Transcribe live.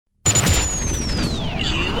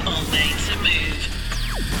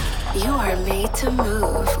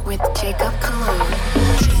Jacob Cologne.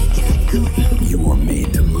 You are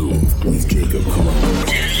made to move with Jacob Cologne.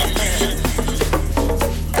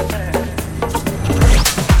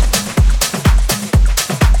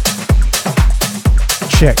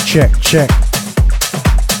 Check.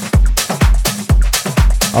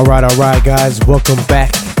 All right, guys. Welcome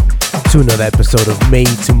back to another episode of Made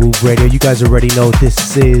to Move Radio. You guys already know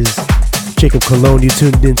this is Jacob Cologne. You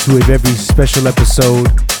tuned into a very special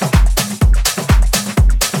episode.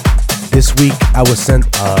 This week, I was sent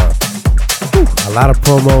a lot of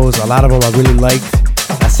promos. A lot of them I really liked.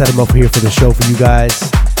 I set them up here for the show for you guys.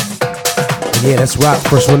 And yeah, let's rock.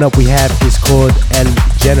 First one up we have is called El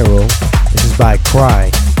General. This is by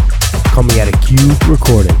Cry, coming out of Cube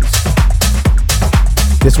Recordings.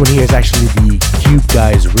 This one here is actually the Cube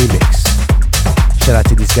Guys remix. Shout out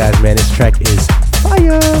to these guys, man. This track is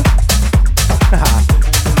fire.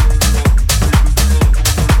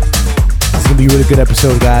 It's gonna be a really good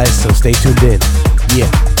episode, guys, so stay tuned in.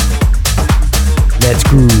 Yeah. Let's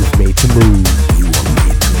groove, made to move. You are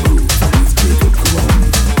made to move with Jacob Cologne.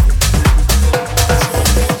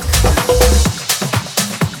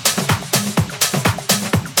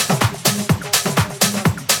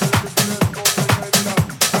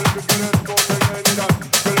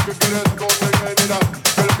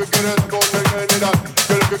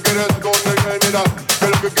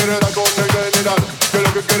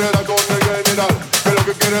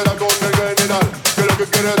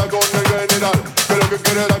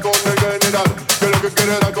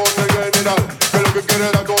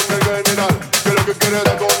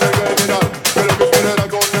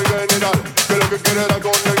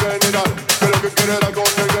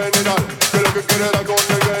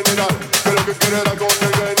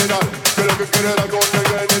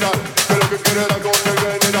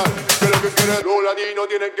 Los latinos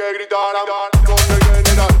tienen que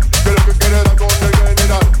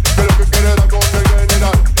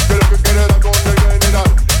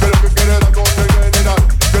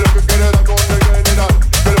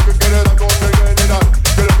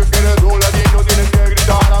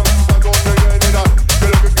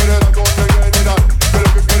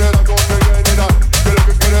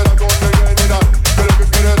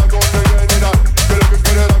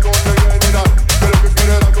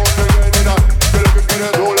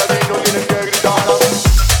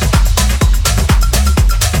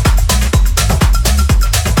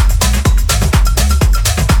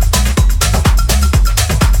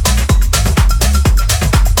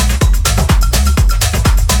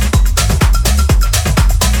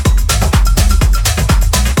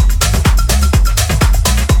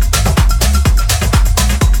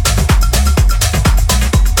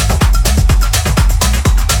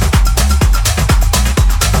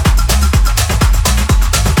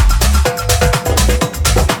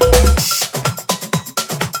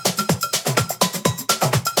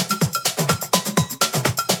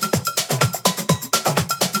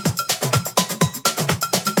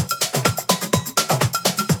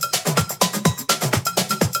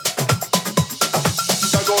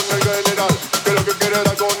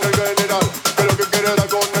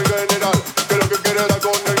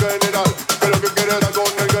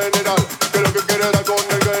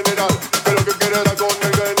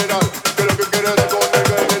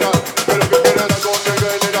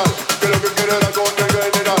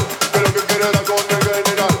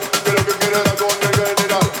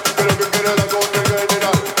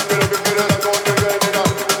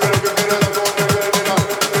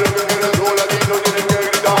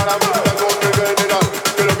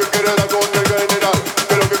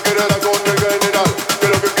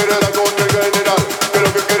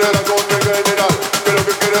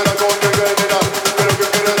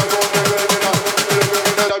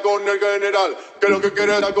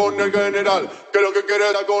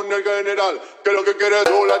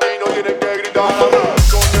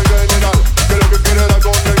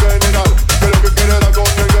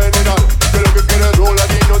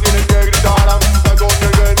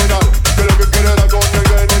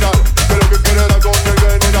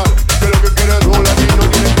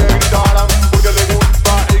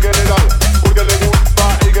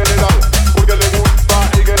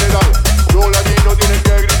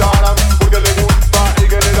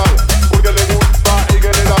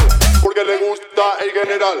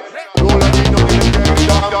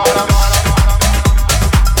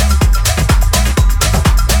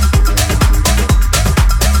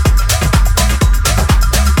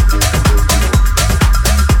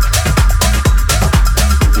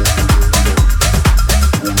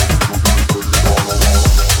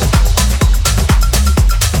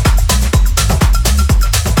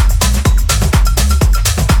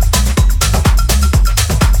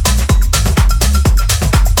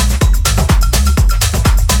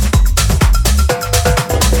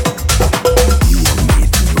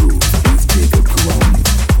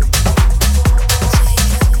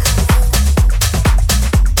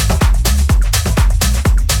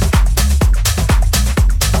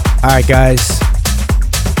Alright guys,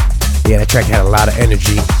 yeah, that track had a lot of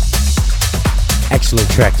energy. Excellent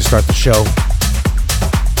track to start the show.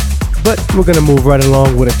 But we're gonna move right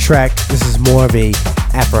along with a track. This is more of a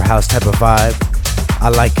Afro house type of vibe. I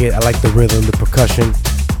like it, I like the rhythm, the percussion.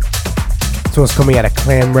 This one's coming out of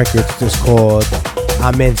Clan Records. It's called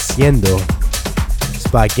Amaneciendo. It's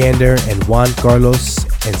by Gander and Juan Carlos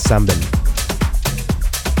Ensemble.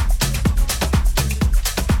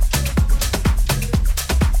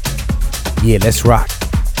 Yeah, let's rock.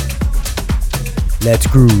 Let's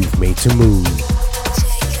groove, made to move.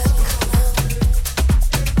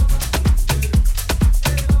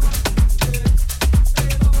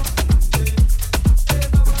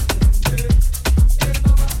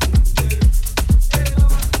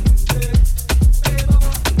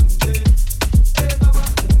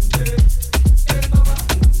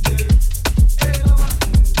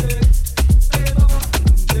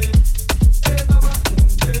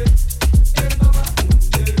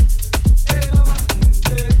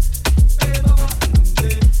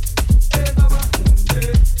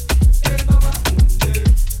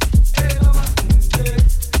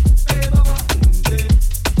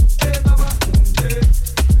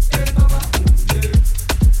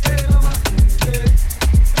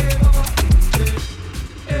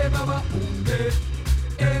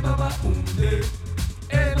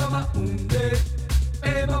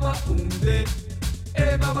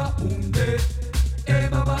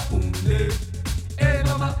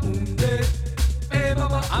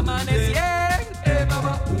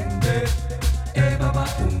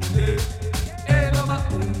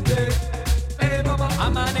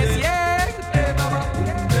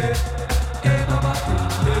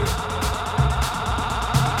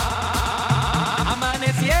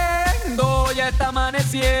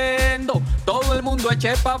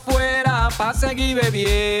 Seguí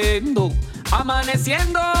bebiendo,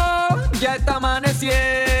 amaneciendo, ya está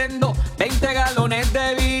amaneciendo. 20 galones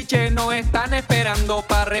de biche nos están esperando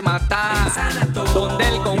para rematar. Donde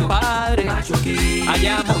el compadre,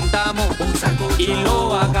 allá montamos y lo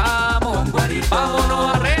bajamos.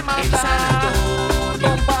 Vámonos a rematar.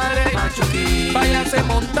 Compadre, váyase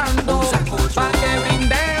montando para que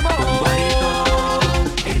brindemos.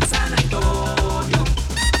 En San Antonio,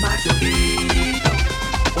 Machuquito,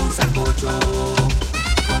 un sancocho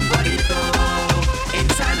con guarito. En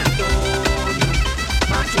San Antonio,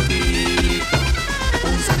 Machuquito,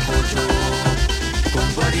 un sancocho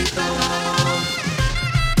con guarito.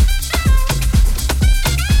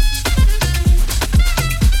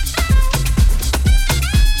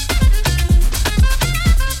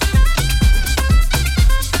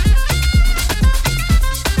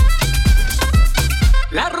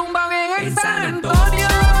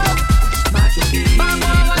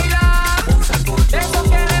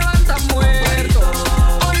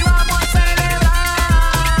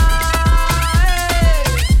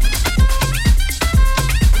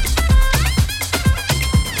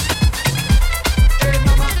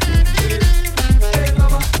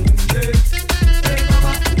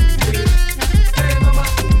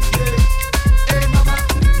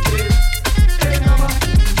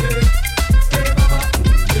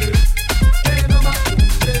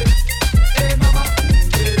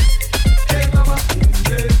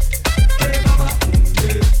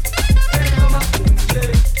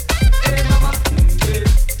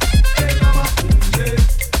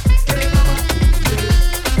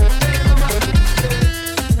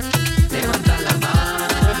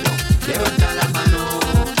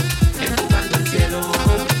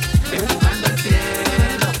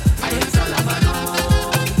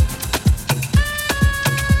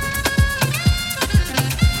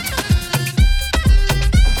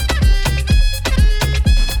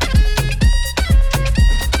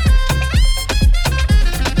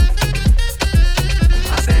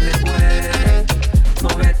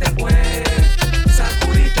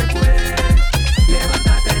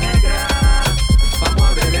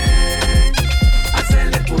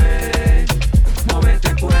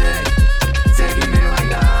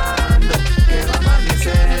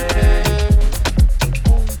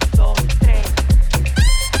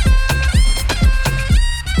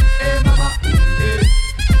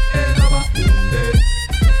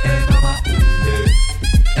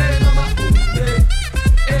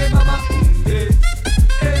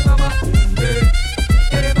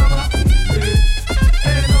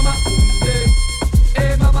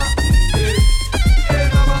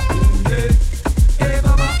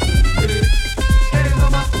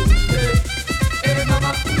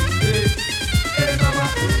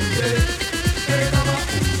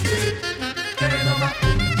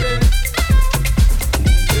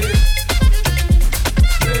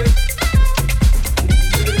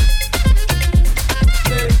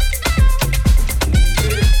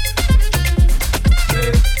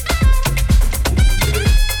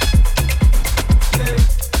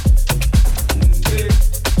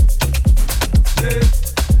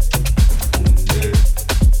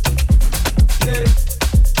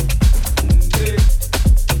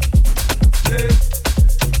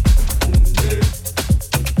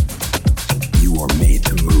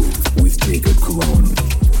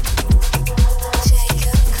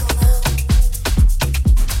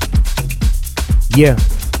 Yeah.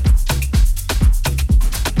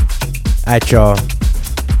 Alright, y'all.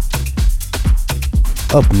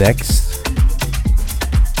 Up next,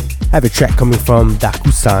 I have a track coming from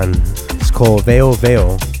Dakusan. It's called Veo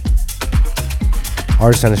Veo.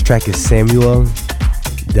 Artist on this track is Samuel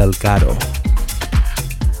Delgado.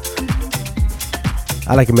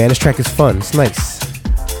 I like it, man. This track is fun. It's nice.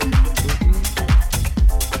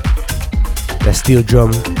 That steel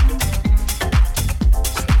drum.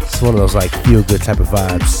 It's one of those like feel good type of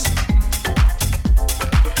vibes.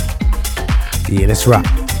 Yeah, let's rock.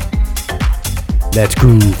 Let's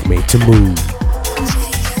groove, made to move.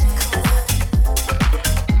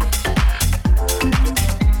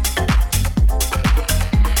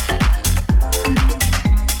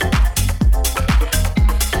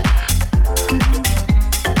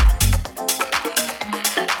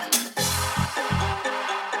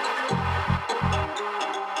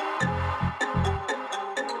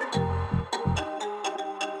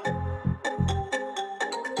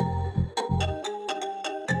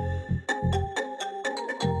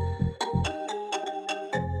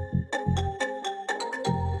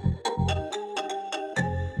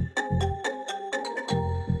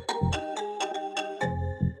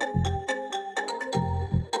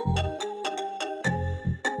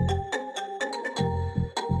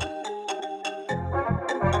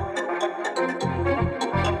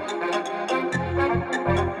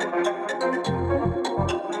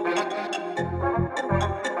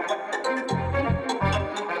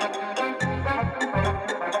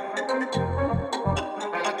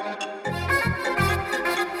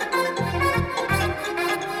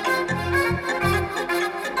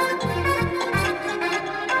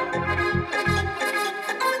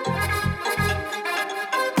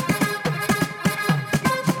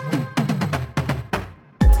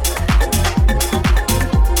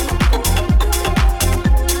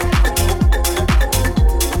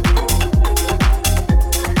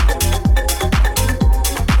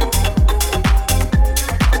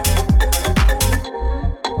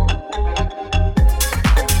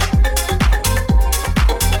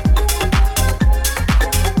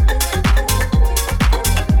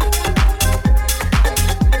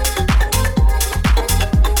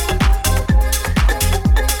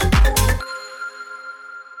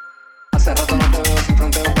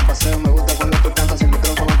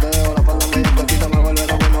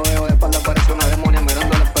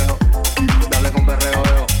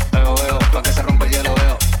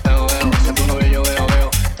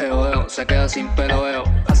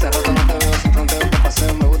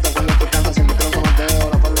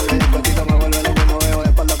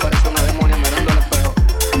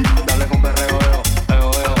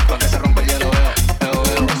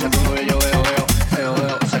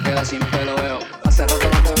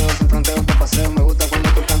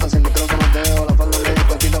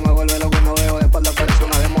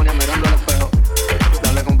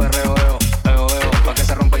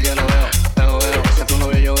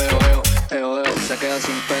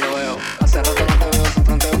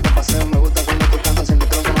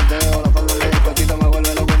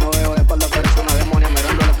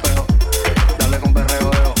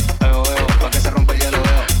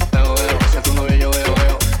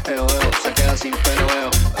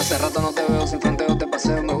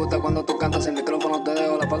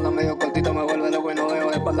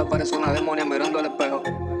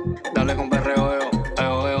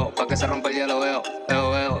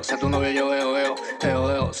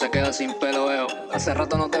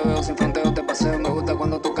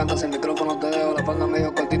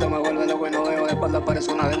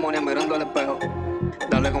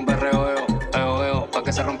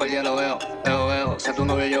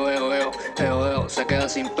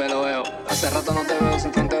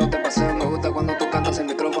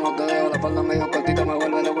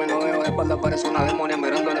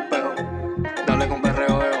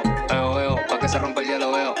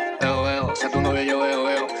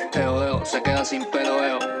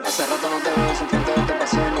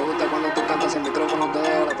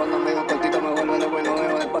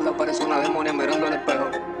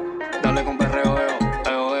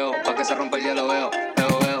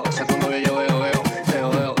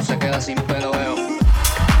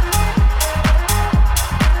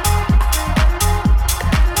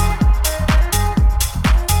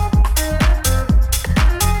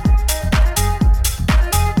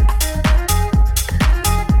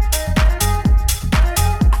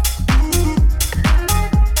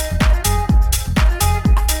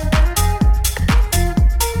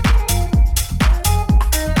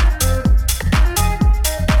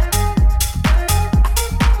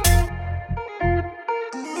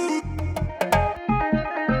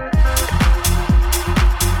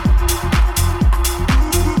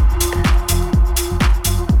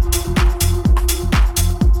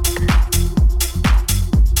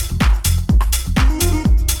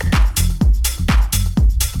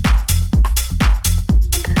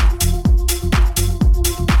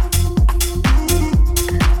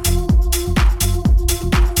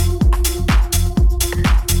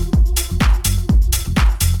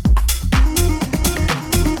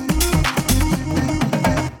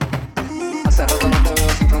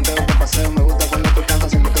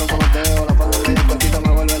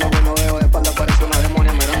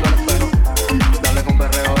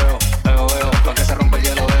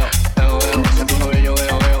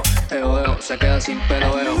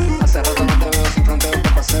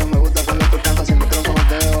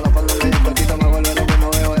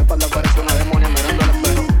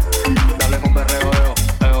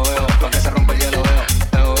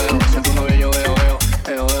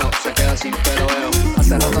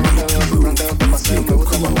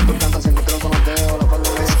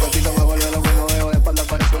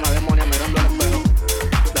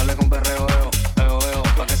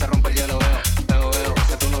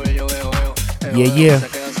 yeah.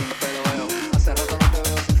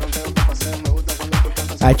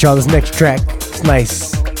 Alright, y'all, this next track, it's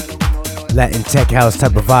nice Latin tech house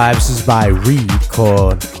type of vibes. This is by Reed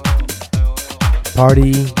called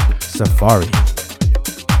Party Safari.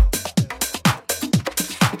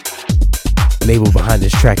 Label behind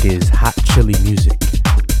this track is Hot Chili Music.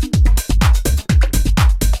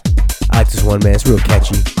 I like this one, man. It's real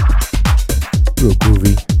catchy, real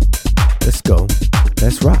groovy. Let's go.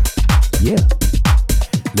 Let's rock. Yeah.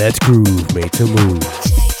 Let's groove, made to move.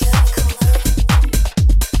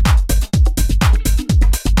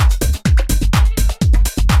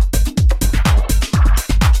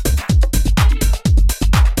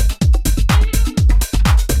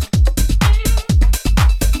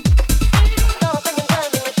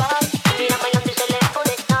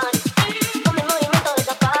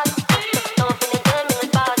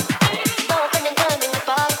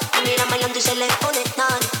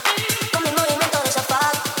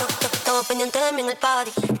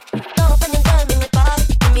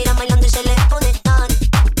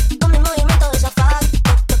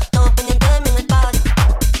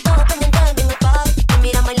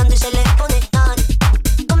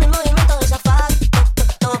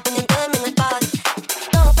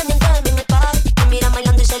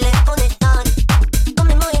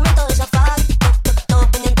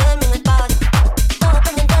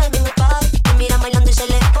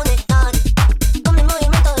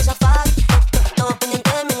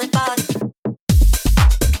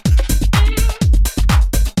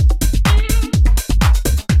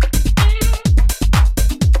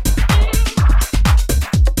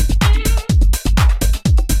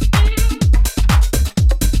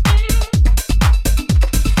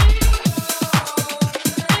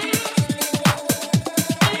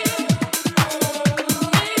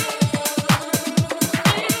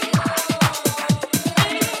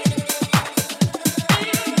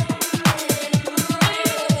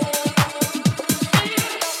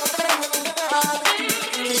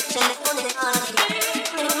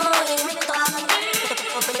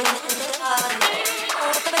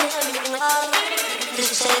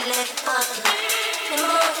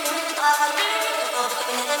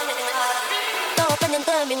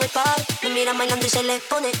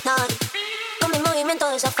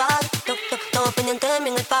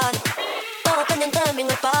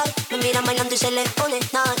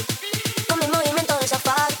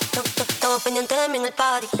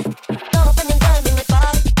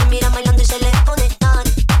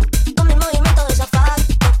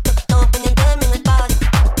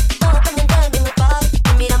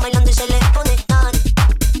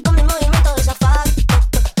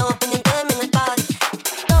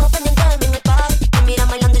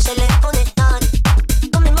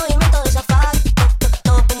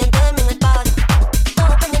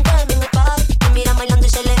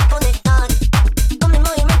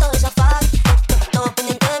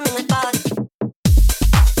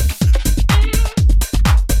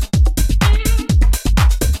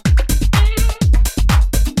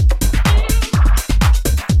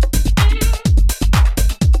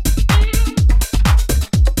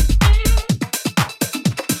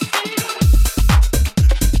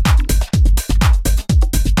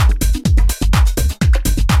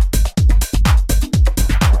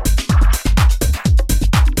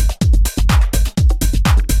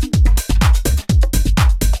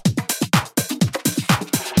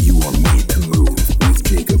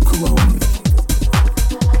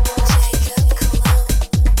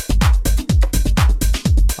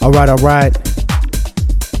 Alright.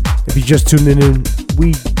 If you're just tuning in,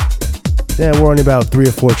 we're only about 3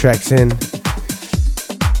 or 4 tracks in.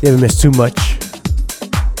 You haven't missed too much.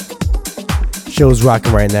 Show's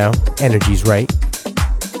rocking right now. Energy's right.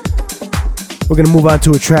 We're gonna move on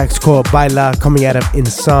to a track called Baila, coming out of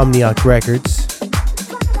Insomniac Records.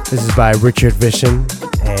 This is by Richard Vision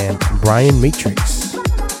and Brian Matrix.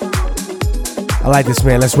 I like this,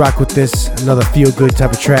 man. Let's rock with this. Another feel-good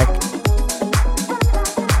type of track.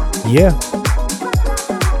 Yeah.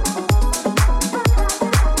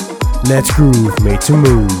 Let's groove, made to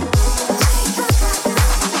move.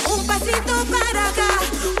 Un pasito para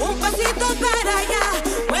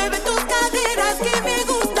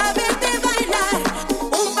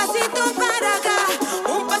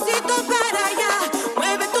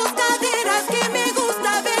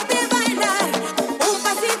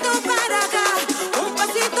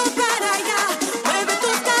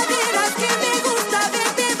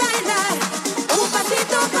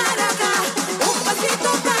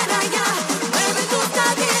allá, mueve tus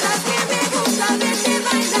caderas.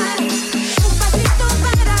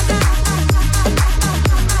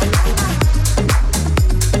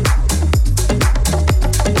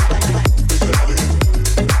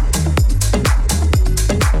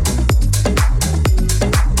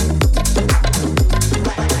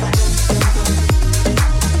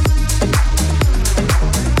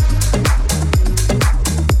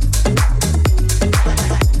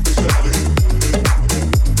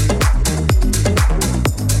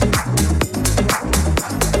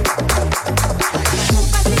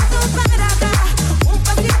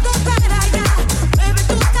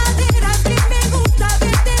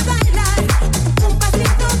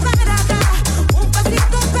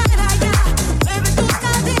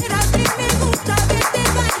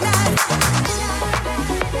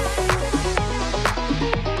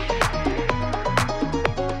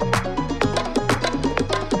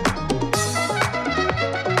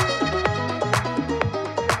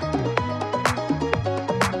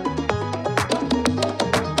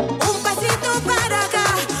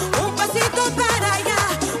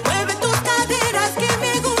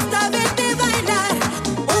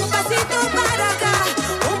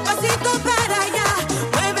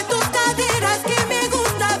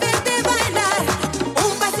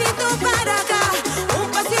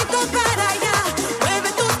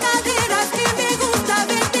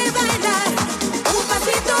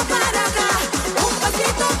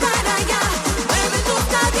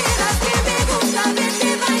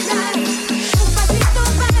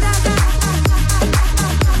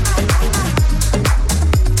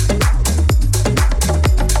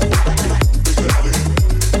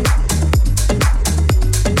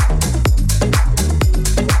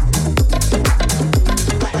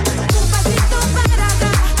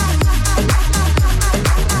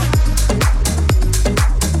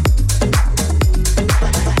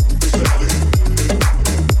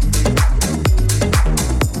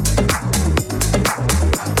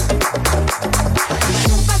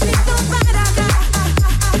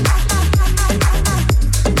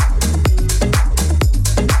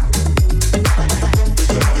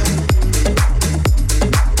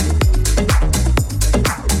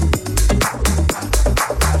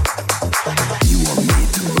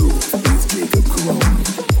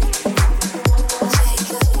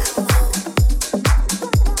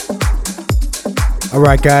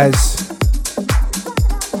 Alright, guys.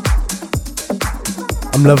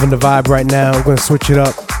 I'm loving the vibe right now. I'm gonna switch it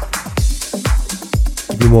up.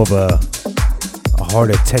 Give you more of a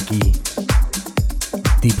harder, techie,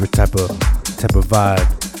 deeper type of vibe.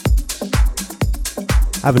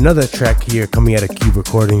 I have another track here coming out of Cube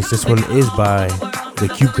Recordings. This one is by the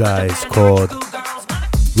Cube guys called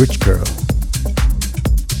Rich Girl.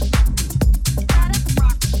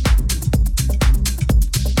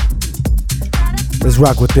 Let's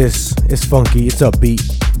rock with this. It's funky, it's upbeat.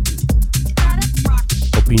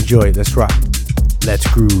 Hope you enjoy it. Let's rock. Let's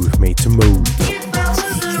groove, made to move.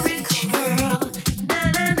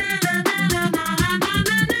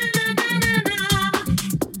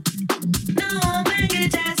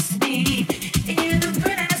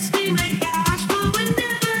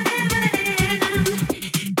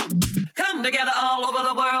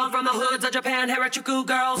 Japan, Harajuku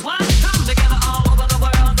girls, what? Come together all over the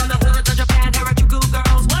world, from the hoods of Japan, Harajuku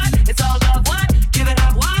girls, what? It's all love, what? Give it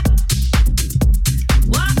up, what?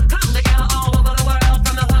 What? Come together all over the world,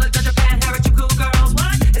 from the hoods of Japan, Harajuku girls,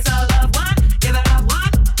 what? It's all love, what? Give it up,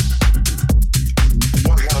 what?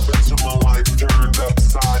 What happened to my life turned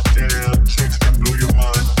upside down? Chicks that blew your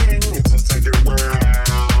mind, ding, just take it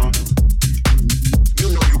round. You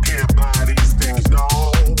know you can't buy these things, no.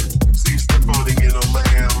 See Stefani in a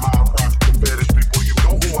lamb, fetish people, you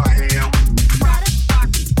know who I am. Rock, rock,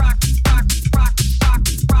 rock, rock, rock, rock,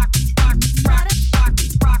 rock,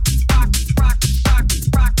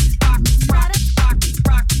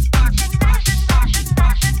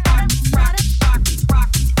 rock, rock, rock, rock, rock, rock, rock,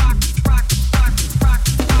 rock,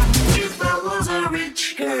 if I was a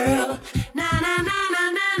rich girl, na na na na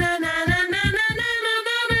na na na na na na na na.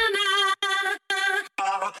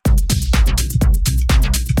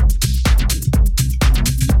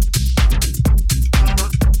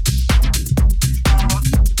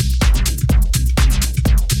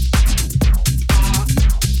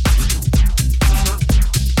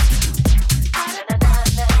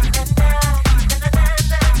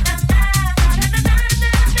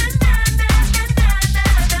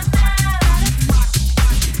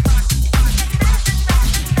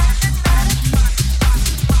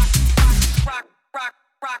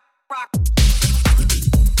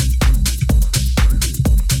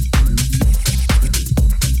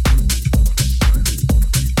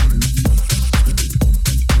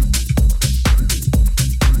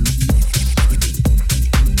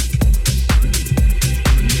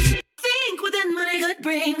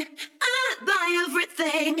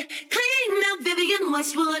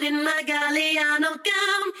 Westwood in my Galliano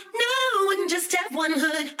gown. No, wouldn't just have one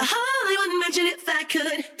hood. A Hollywood mansion if I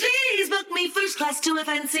could. Please book me first class to a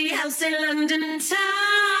fancy house in London town.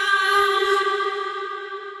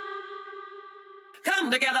 Come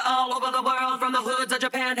together all over the world, from the hoods of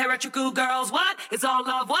Japan, Harajuku girls, what? It's all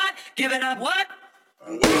love, what? Give it up, what?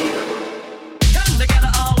 Come together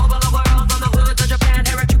all over the world, from the hoods of Japan,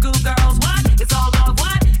 Harajuku girls, what? It's all love,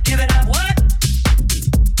 what? Give it up, what?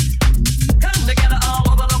 Come together all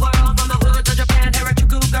over the world, from the hoods of Japan,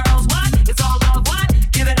 Harajuku girls, what? It's all love, what?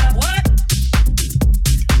 Give it up, what?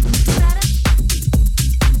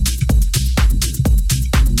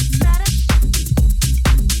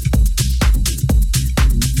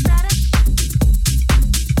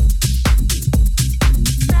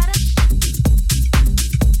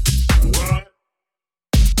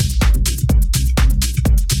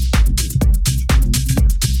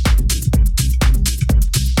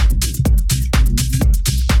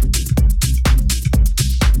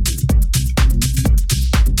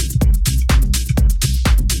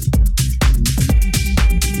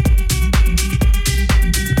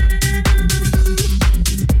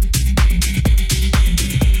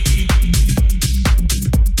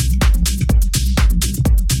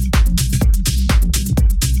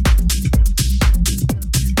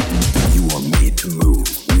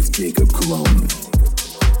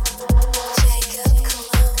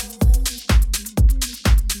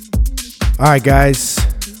 All right, guys,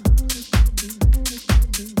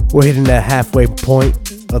 we're hitting that halfway point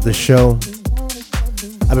of the show.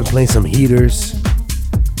 I've been playing some heaters.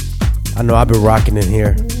 I know I've been rocking in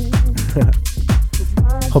here.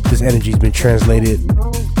 Hope this energy's been translated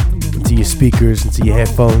into your speakers, into your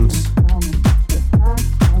headphones.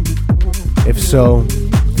 If so,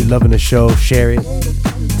 if you're loving the show, share it.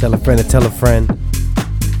 Tell a friend to tell a friend.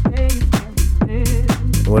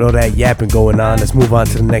 And with all that yapping going on, let's move on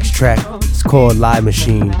to the next track. It's called Lie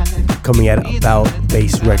Machine, coming out of About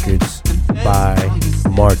Bass Records by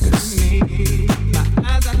Marcus.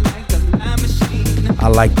 I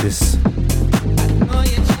like this.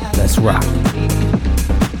 Let's rock.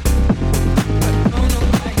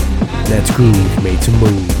 Let's Let's groove, made to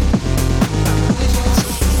move.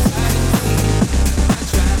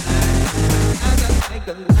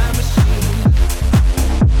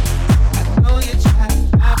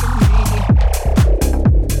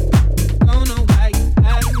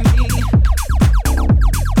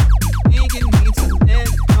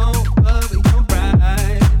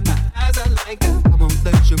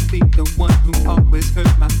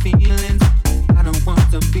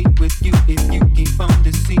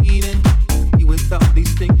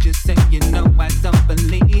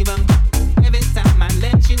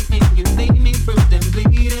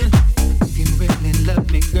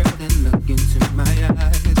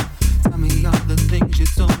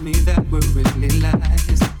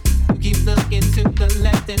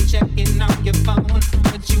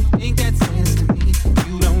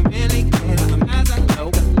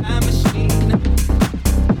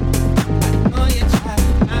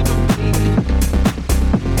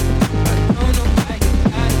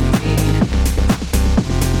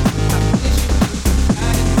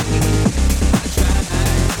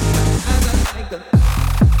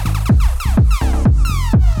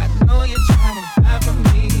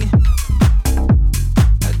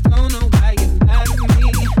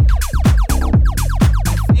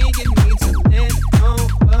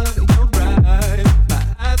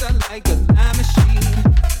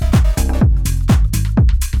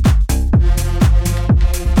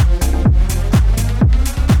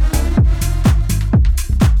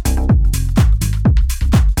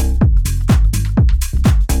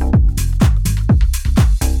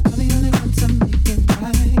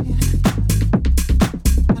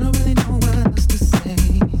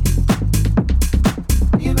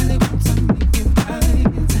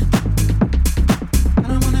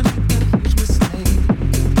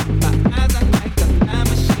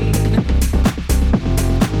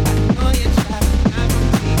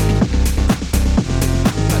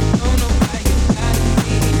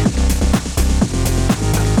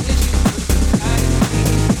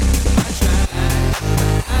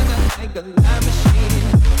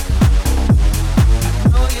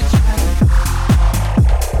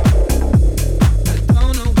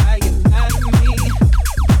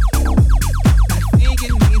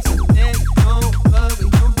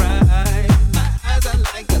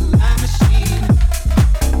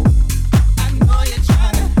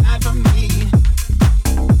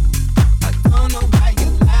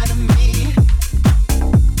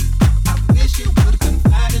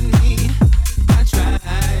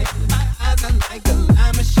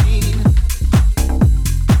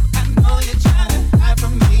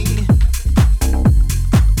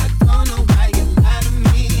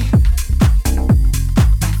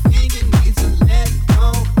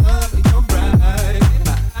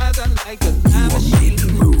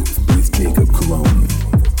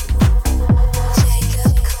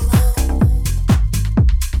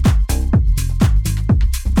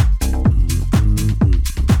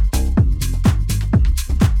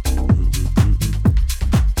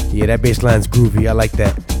 Yeah, that bass line's groovy. I like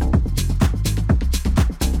that.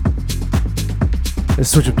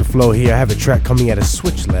 Let's switch up the flow here. I have a track coming out of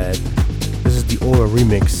Switch Lab. This is the Aura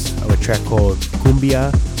remix of a track called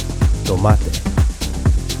Cumbia Tomate.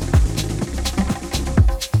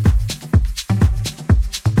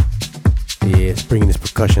 Yeah, it's bringing this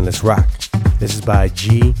percussion. Let's rock. This is by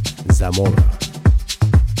G Zamora.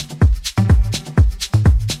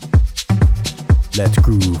 Let's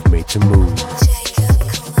groove, made to move.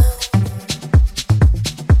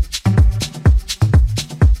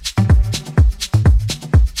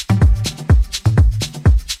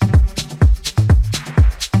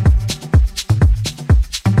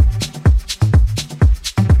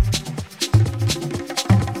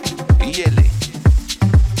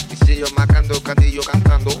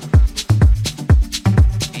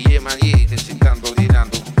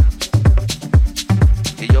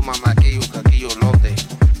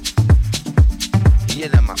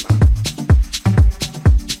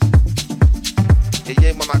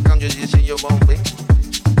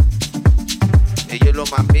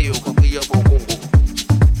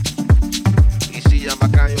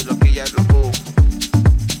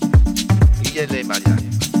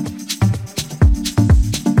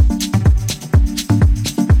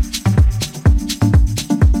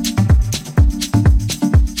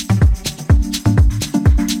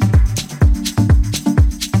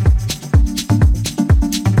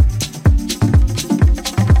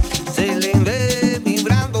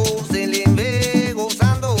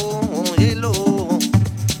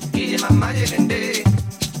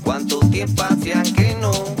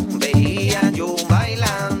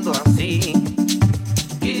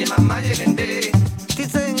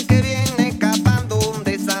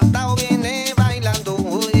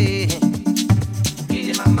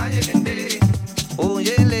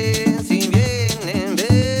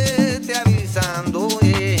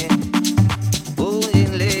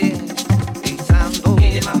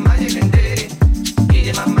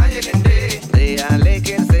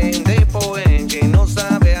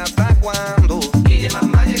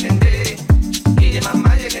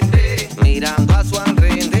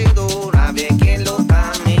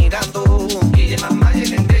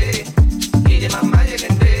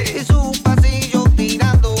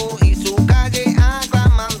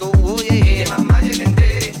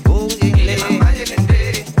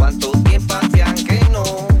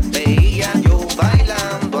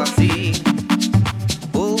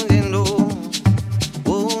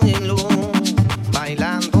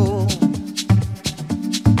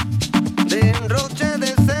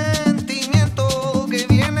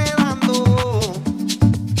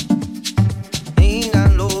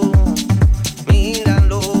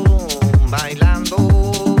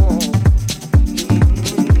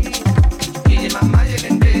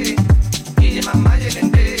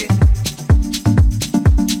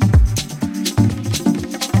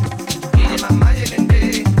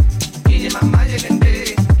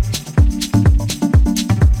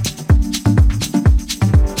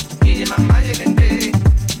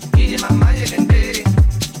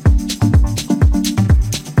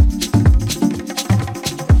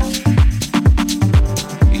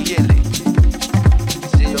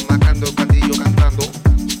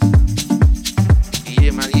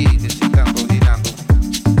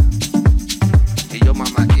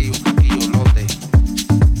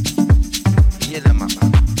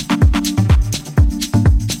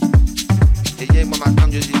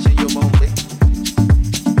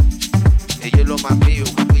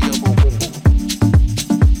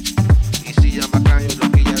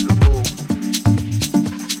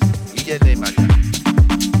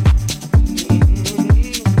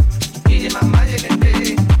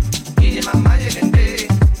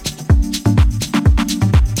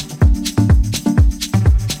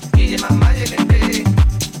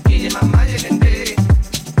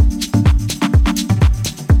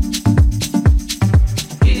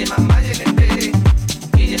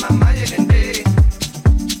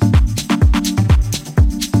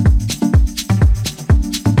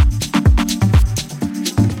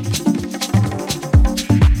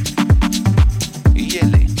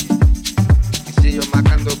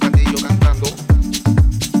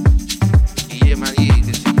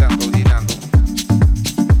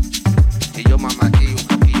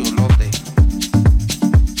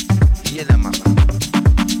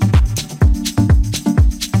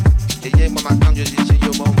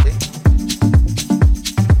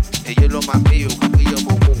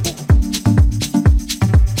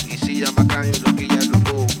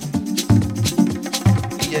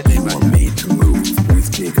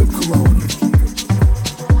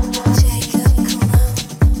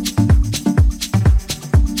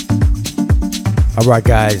 Alright,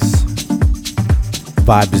 guys.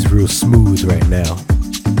 Vibe is real smooth right now.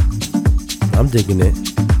 I'm digging it.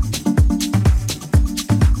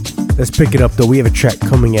 Let's pick it up though. We have a track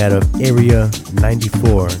coming out of Area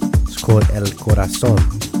 94. It's called El Corazon.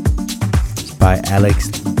 It's by Alex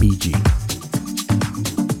BG.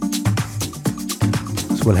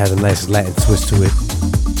 This one has a nice Latin twist to it.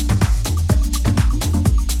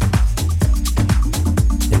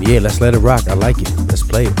 And yeah, let's let it rock. I like it. Let's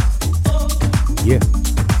play it. Yeah.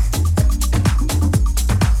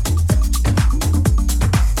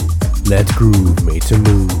 Let's groove, made to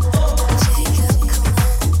move.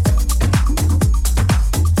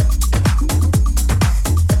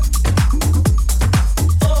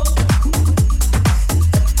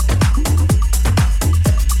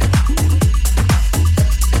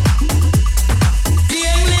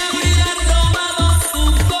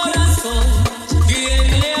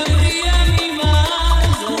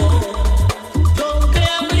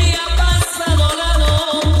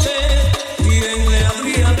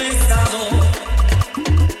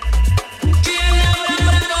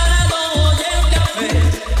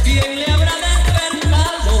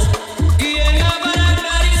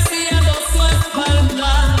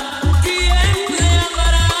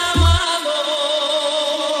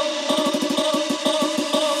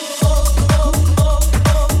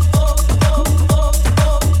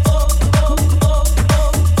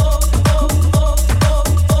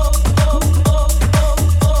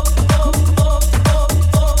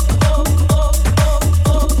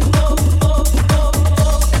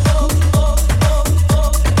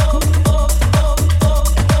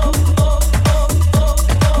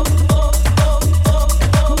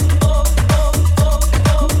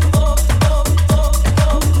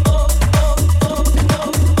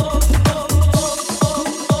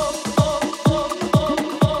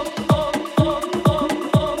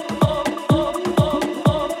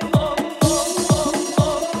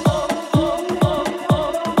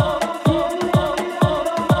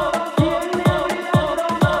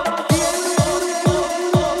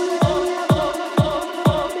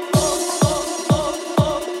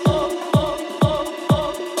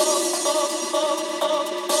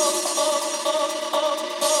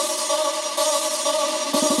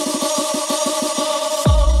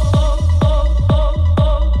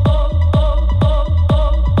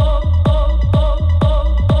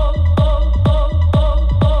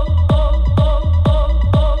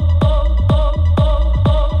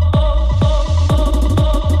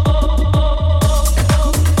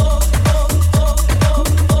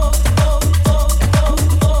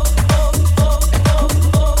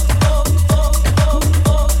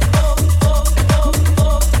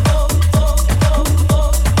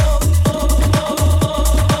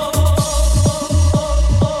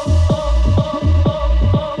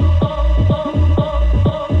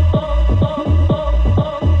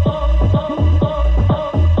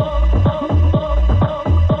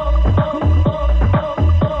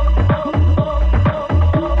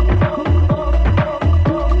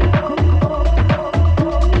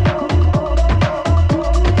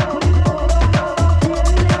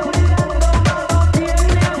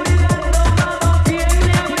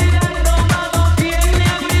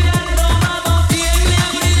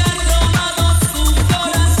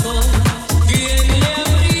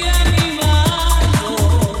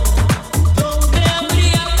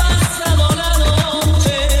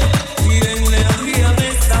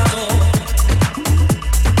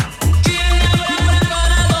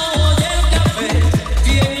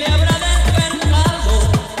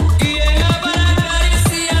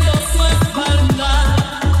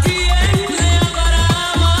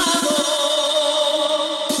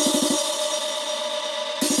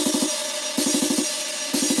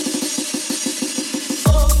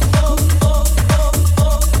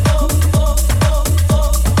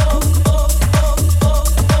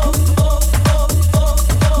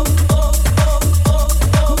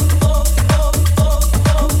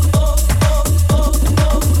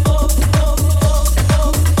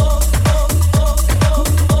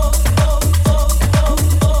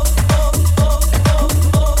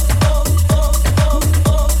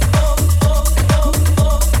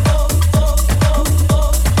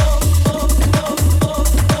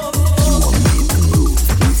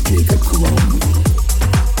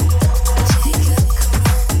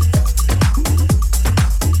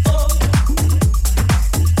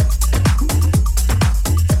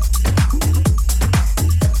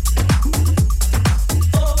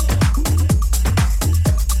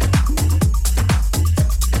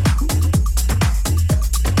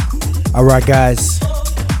 Alright guys,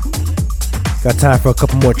 got time for a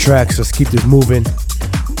couple more tracks. Let's keep this moving.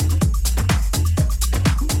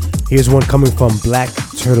 Here's one coming from Black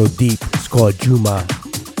Turtle Deep. It's called Juma.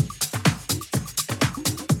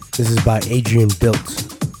 This is by Adrian Built.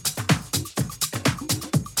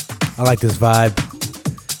 I like this vibe.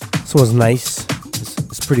 This one's nice.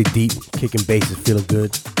 It's pretty deep. Kicking bass is feeling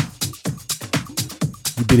good.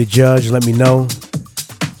 You be the judge. Let me know.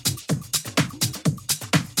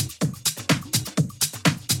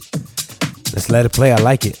 Let's let it play. I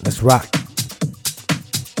like it. Let's rock.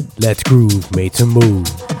 Let's groove. Made to move.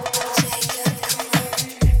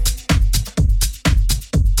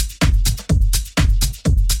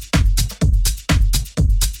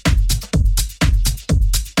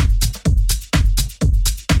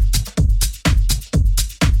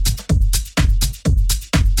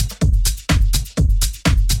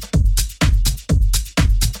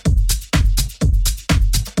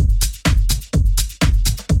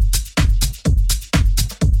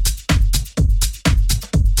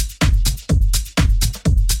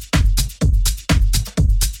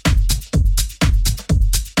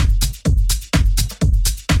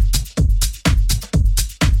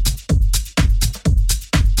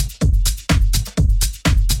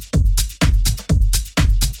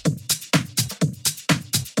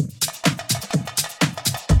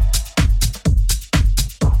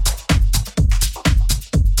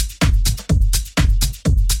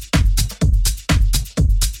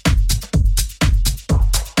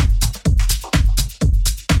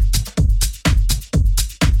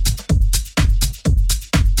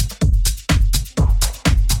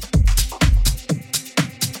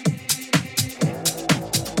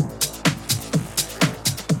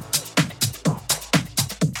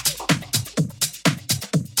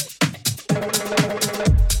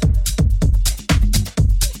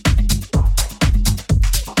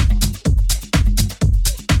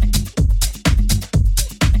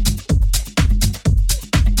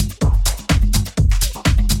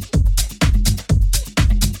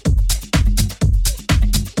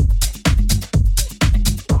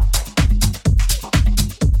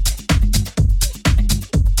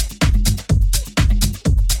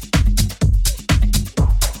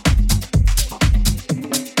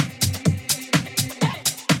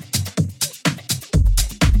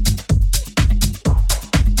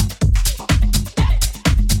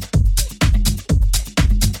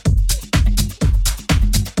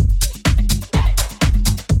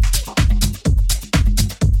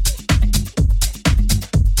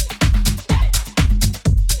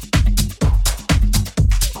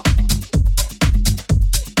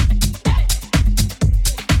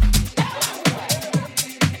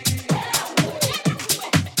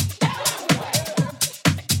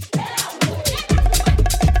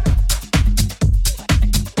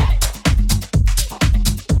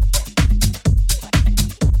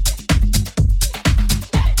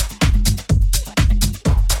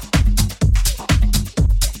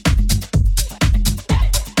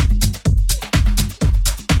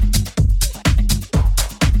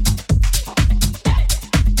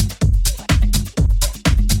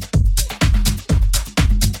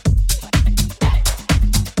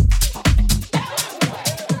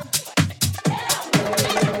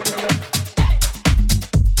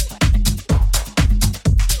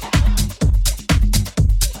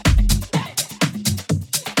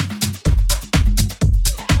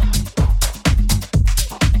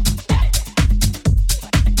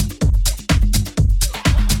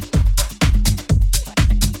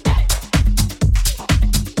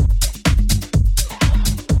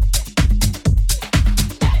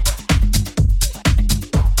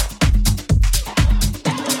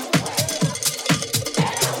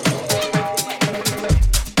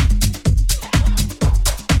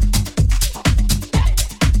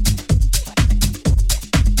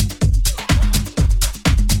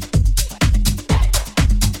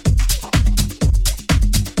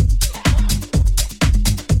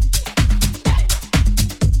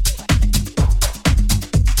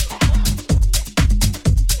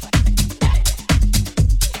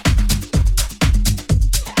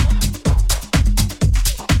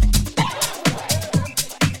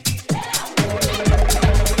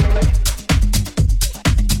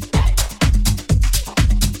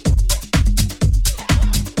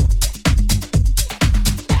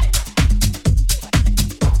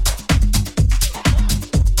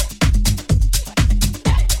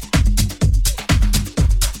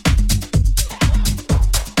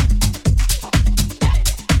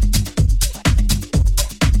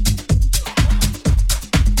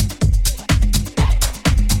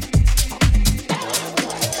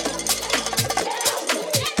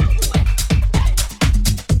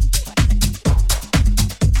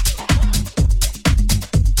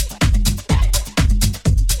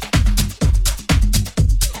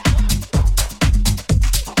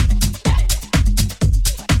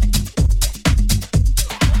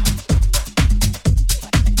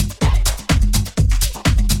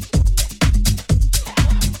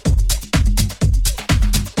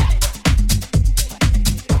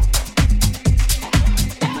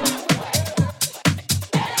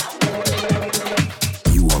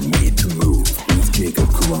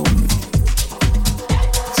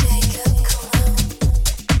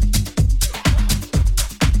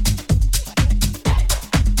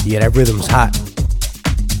 Yeah, that rhythm's hot.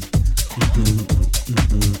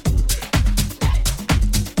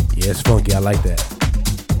 Yeah, it's funky. I like that.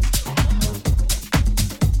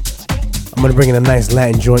 I'm gonna bring in a nice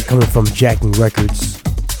Latin joint coming from Jacking Records.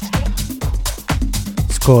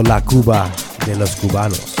 It's called La Cuba de los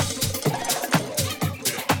Cubanos.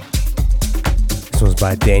 This one's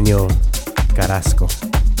by Daniel Carrasco.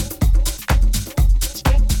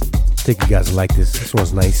 I think you guys will like this. This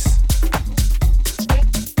one's nice.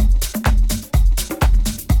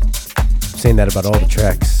 I'm saying that about all the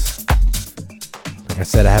tracks. Like I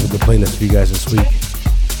said, I have a good playlist for you guys this week.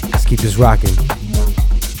 Let's keep this rocking.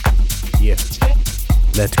 Yeah.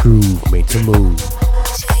 Let's groove, made to move.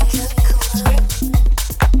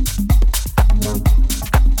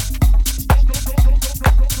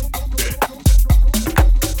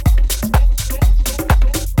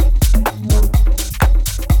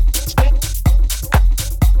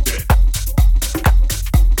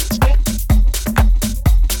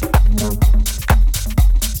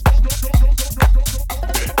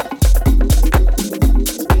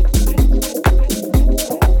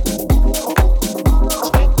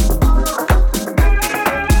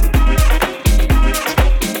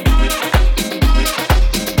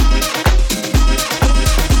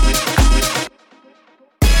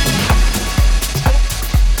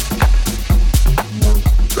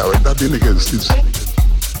 Tiene que decirse.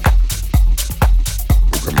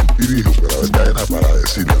 Porque mentir dijo que la verdad era para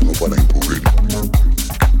decirla, no para encubrirla.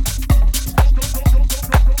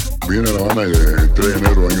 Vine a La Habana el 3 de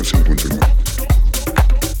enero del año 59.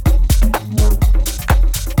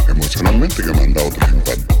 Emocionalmente que me han dado 3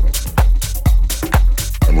 infartos.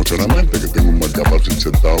 Emocionalmente que tengo un marcapaz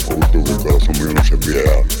insertado producto que el corazón mío no servía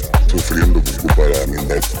sufriendo por culpa de la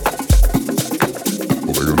mierda.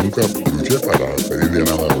 Porque yo nunca luché para pedirle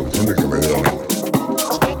nada a la persona de que me diera nada.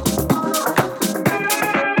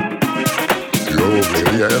 Si yo lo que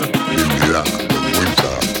quería era dignidad,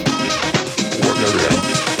 vergüenza, Cuba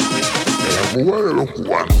de Cuba de los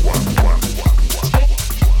cubanos.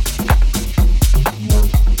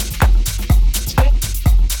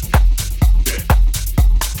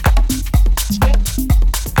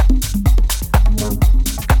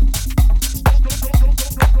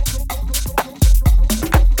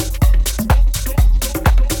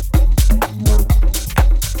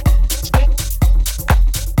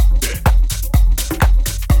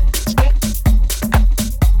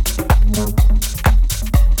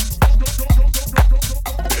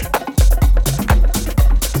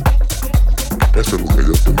 Eso es lo que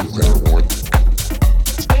yo estoy buscando con esto.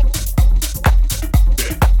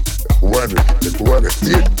 El cubano es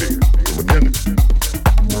fierte, ¿me entiendes?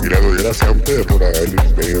 Y le doy gracias a ustedes por haber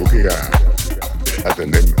venido aquí a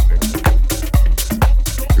atenderme.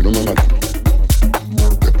 Si no me matan,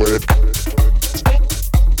 después de esto,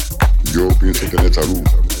 yo pienso tener salud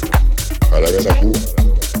para ver a Cuba.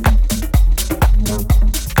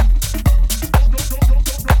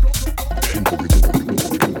 Un poquito.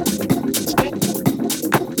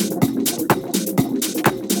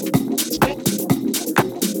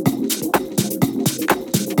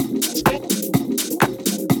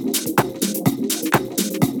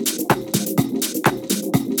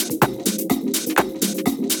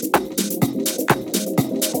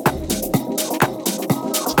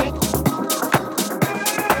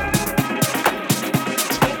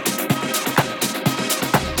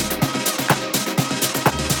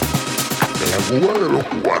 Cuba de los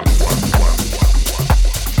cubanos.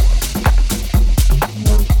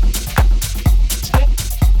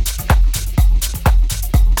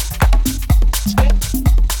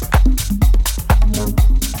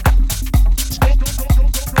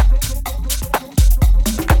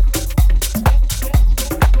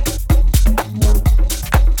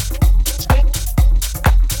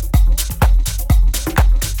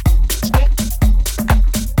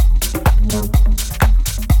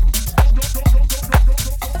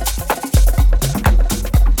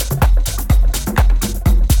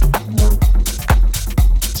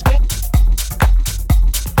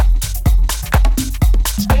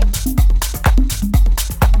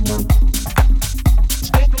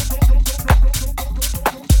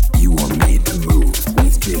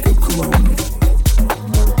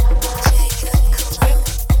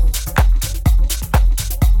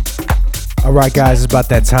 Alright guys, it's about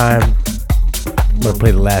that time. I'm gonna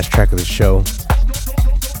play the last track of the show.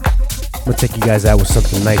 I'm gonna take you guys out with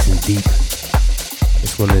something nice and deep.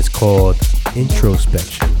 This one is called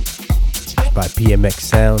Introspection. It's by PMX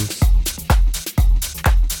Sounds.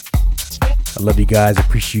 I love you guys,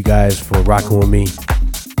 appreciate you guys for rocking with me.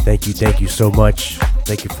 Thank you so much.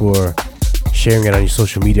 Thank you for sharing it on your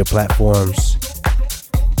social media platforms.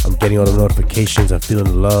 I'm getting all the notifications. I'm feeling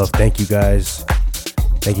the love. Thank you guys.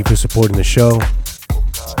 Thank you for supporting the show.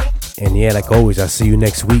 And yeah, like always, I'll see you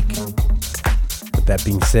next week. With that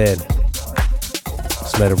being said,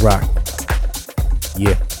 let's let it rock.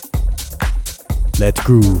 Yeah. Let's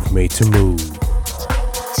groove, made to move.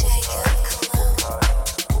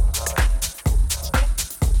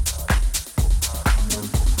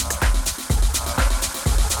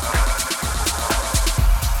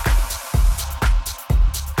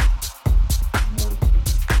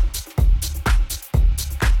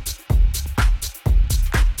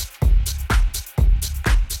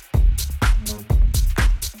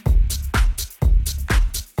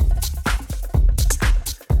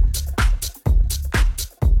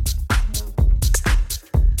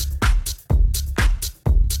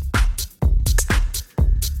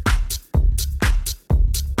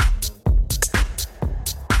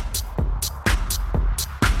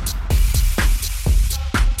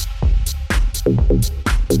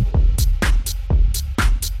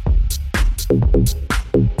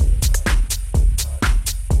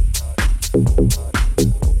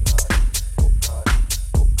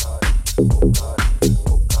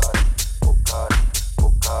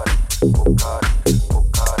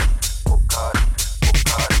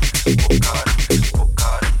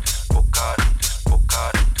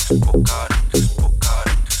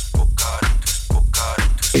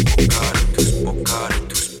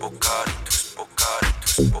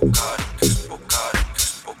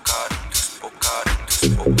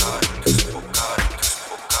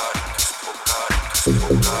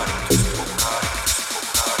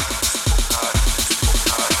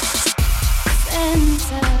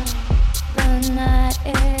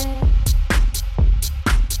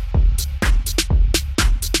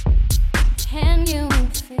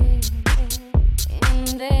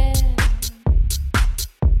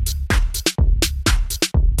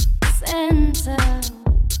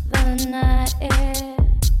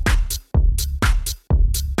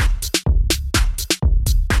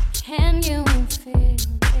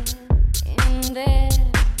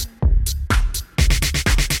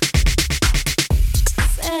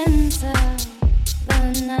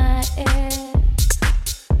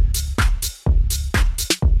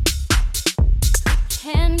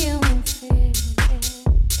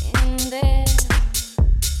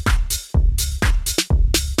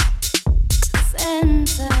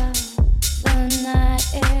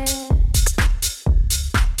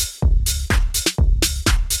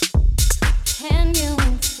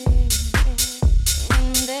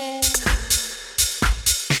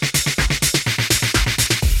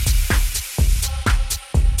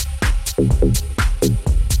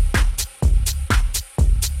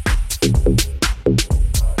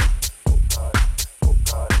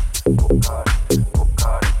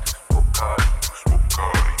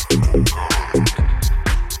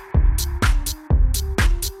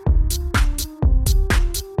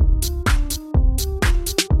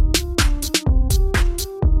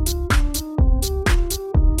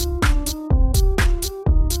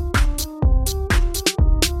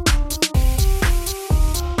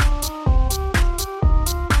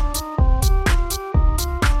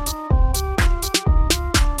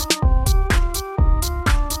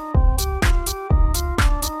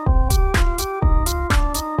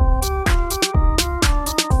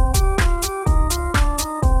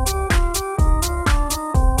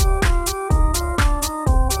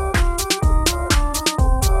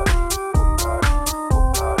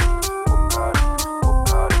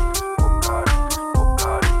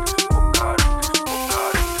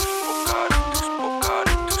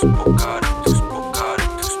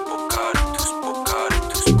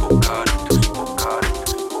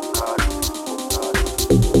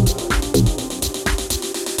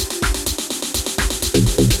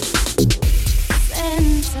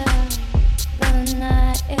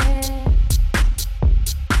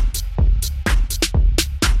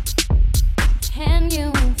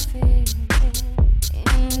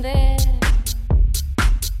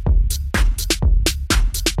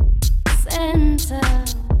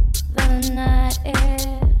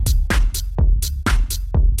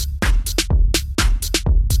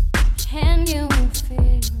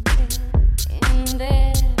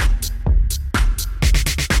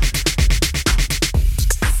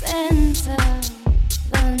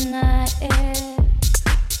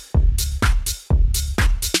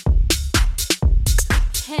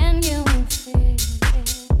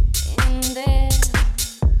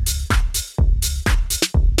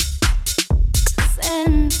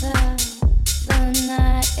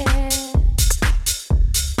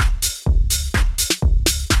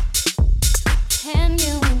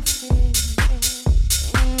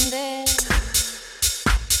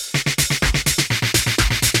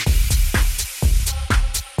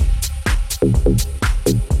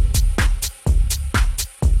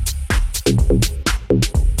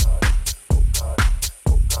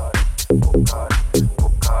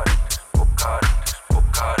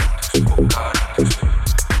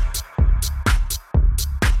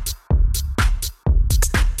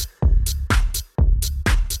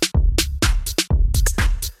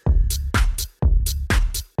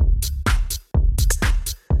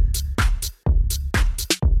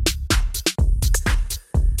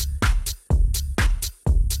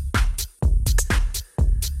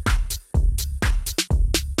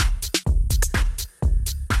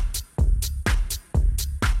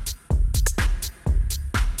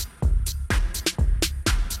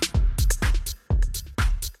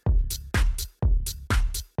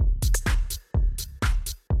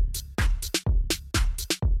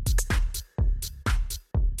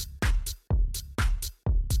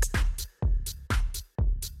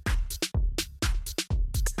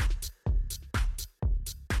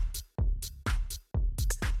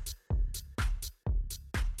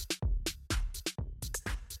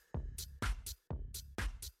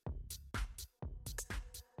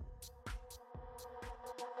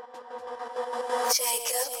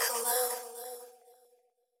 Jacob